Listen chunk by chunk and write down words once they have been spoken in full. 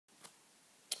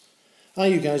Hi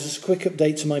you guys, just a quick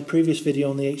update to my previous video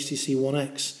on the HTC One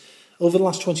X. Over the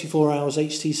last 24 hours,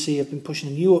 HTC have been pushing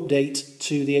a new update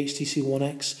to the HTC One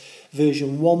X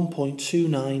version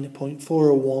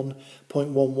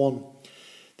 1.29.401.11.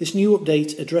 This new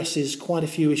update addresses quite a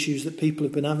few issues that people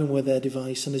have been having with their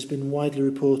device and has been widely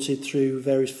reported through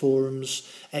various forums,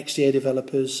 XDA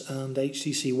developers and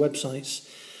HTC websites.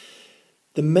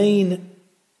 The main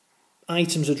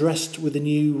items addressed with the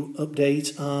new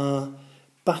update are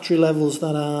battery levels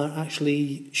that are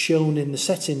actually shown in the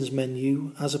settings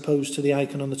menu as opposed to the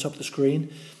icon on the top of the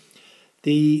screen.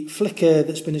 The flicker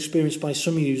that's been experienced by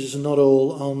some users, and not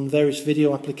all, on various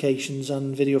video applications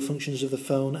and video functions of the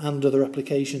phone and other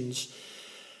applications.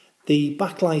 The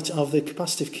backlight of the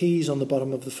capacitive keys on the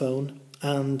bottom of the phone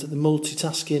and the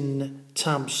multitasking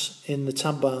tabs in the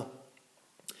tab bar.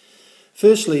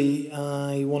 Firstly,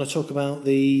 I want to talk about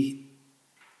the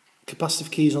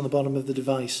capacitive keys on the bottom of the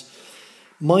device.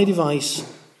 My device,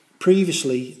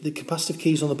 previously, the capacitive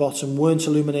keys on the bottom weren't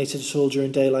illuminated at all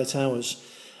during daylight hours,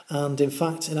 and in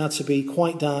fact it had to be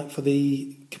quite dark for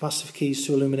the capacitive keys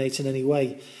to illuminate in any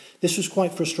way. This was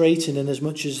quite frustrating in as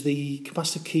much as the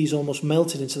capacitive keys almost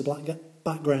melted into the black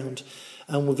background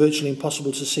and were virtually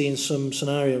impossible to see in some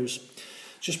scenarios.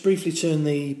 Just briefly turn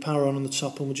the power on the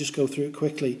top and we'll just go through it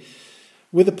quickly.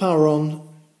 With the power on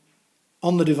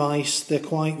the device, they're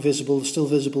quite visible, they're still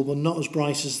visible, but not as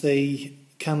bright as they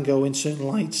can go in certain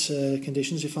light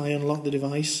conditions. If I unlock the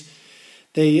device,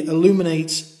 they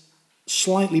illuminate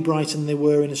slightly brighter than they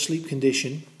were in a sleep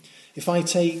condition. If I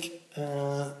take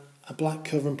a black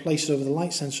cover and place it over the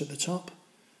light sensor at the top,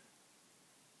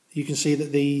 you can see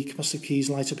that the capacitive keys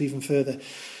light up even further.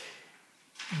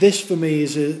 This for me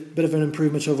is a bit of an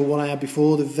improvement over what I had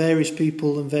before. The various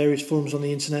people and various forums on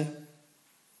the internet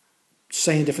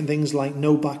saying different things like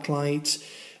no backlight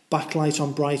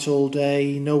on bright all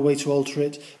day, no way to alter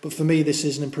it, but for me this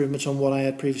is an improvement on what I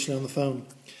had previously on the phone.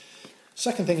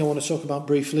 Second thing I want to talk about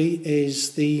briefly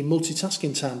is the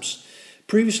multitasking tabs.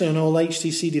 Previously on all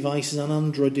HTC devices and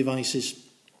Android devices,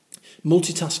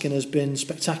 multitasking has been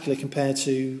spectacular compared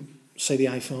to, say, the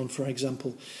iPhone, for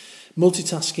example.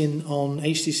 Multitasking on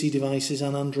HTC devices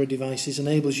and Android devices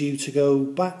enables you to go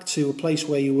back to a place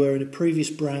where you were in a previous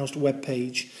browsed web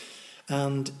page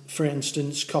and, for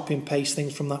instance, copy and paste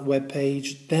things from that web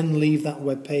page, then leave that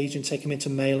web page and take them into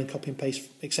mail and copy and paste,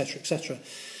 etc., etc.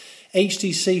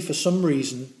 HTC, for some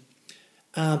reason,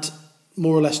 had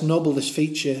more or less nobbled this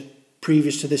feature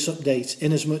previous to this update,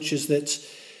 in as much as that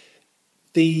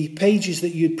the pages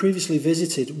that you'd previously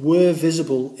visited were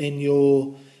visible in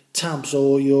your tabs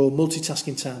or your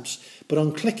multitasking tabs, but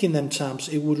on clicking them tabs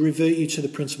it would revert you to the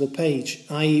principal page,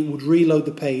 i.e. it would reload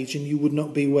the page and you would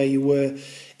not be where you were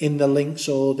in the links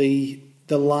or the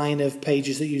line of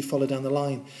pages that you'd follow down the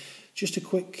line. Just a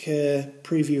quick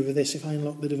preview of this. If I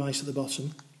unlock the device at the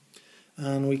bottom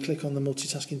and we click on the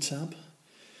multitasking tab,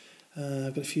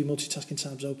 I've got a few multitasking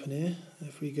tabs open here.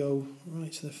 If we go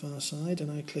right to the far side and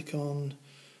I click on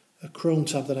a Chrome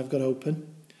tab that I've got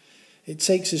open, it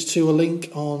takes us to a link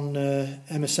on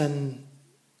msn.com,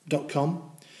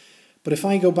 but if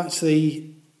I go back to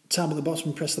the tab at the bottom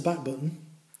and press the back button,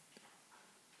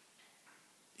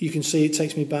 you can see it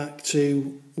takes me back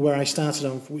to where I started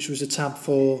on, which was a tab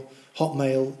for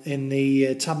Hotmail in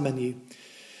the tab menu.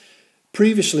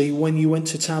 Previously, when you went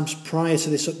to tabs prior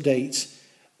to this update,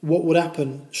 what would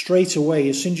happen straight away,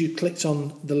 as soon as you clicked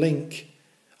on the link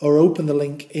or open the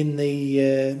link in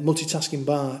the multitasking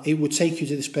bar, it would take you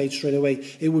to this page straight away.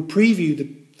 It would preview the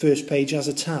first page as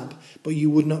a tab, but you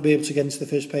would not be able to get into the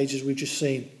first page as we've just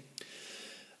seen.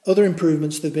 Other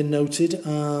improvements that have been noted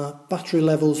are battery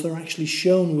levels that are actually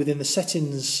shown within the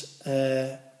settings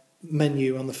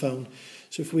menu on the phone.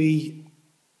 So if we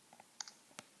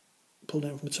pull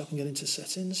down from the top and get into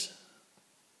settings,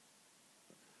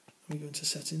 we go into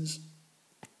settings,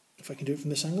 if I can do it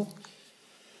from this angle,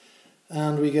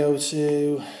 and we go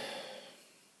to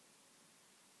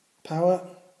power.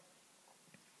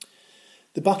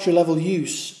 The battery level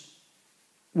use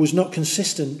was not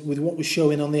consistent with what was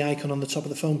showing on the icon on the top of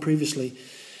the phone previously.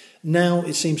 Now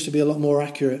it seems to be a lot more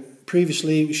accurate.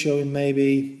 Previously it was showing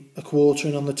maybe a quarter,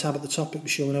 and on the tab at the top it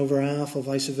was showing over half, or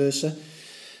vice versa.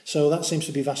 So that seems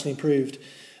to be vastly improved.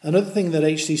 Another thing that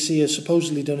HTC has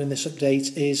supposedly done in this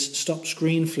update is stop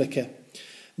screen flicker.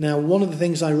 Now, one of the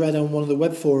things I read on one of the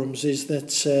web forums is that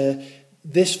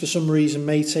this for some reason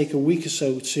may take a week or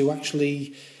so to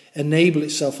actually enable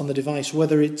itself on the device.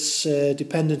 Whether it's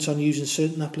dependent on using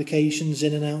certain applications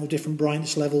in and out of different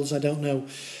brightness levels, I don't know.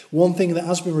 One thing that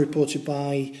has been reported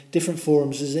by different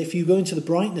forums is if you go into the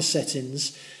brightness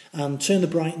settings and turn the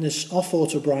brightness off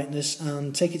auto brightness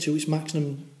and take it to its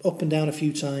maximum up and down a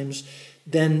few times,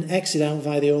 then exit out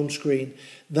via the home screen.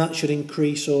 That should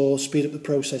increase or speed up the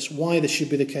process. Why this should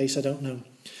be the case, I don't know.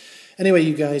 Anyway,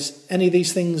 you guys, any of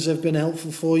these things have been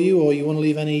helpful for you, or you want to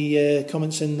leave any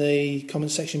comments in the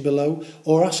comment section below,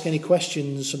 or ask any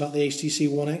questions about the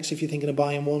HTC One X if you're thinking of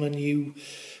buying one and you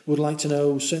would like to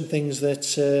know certain things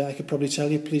that I could probably tell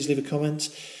you, please leave a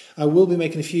comment. I will be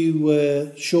making a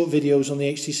few short videos on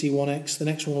the HTC One X. The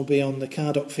next one will be on the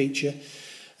car dock feature.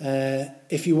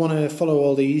 If you want to follow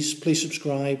all these, please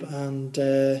subscribe and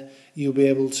you'll be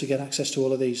able to get access to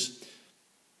all of these.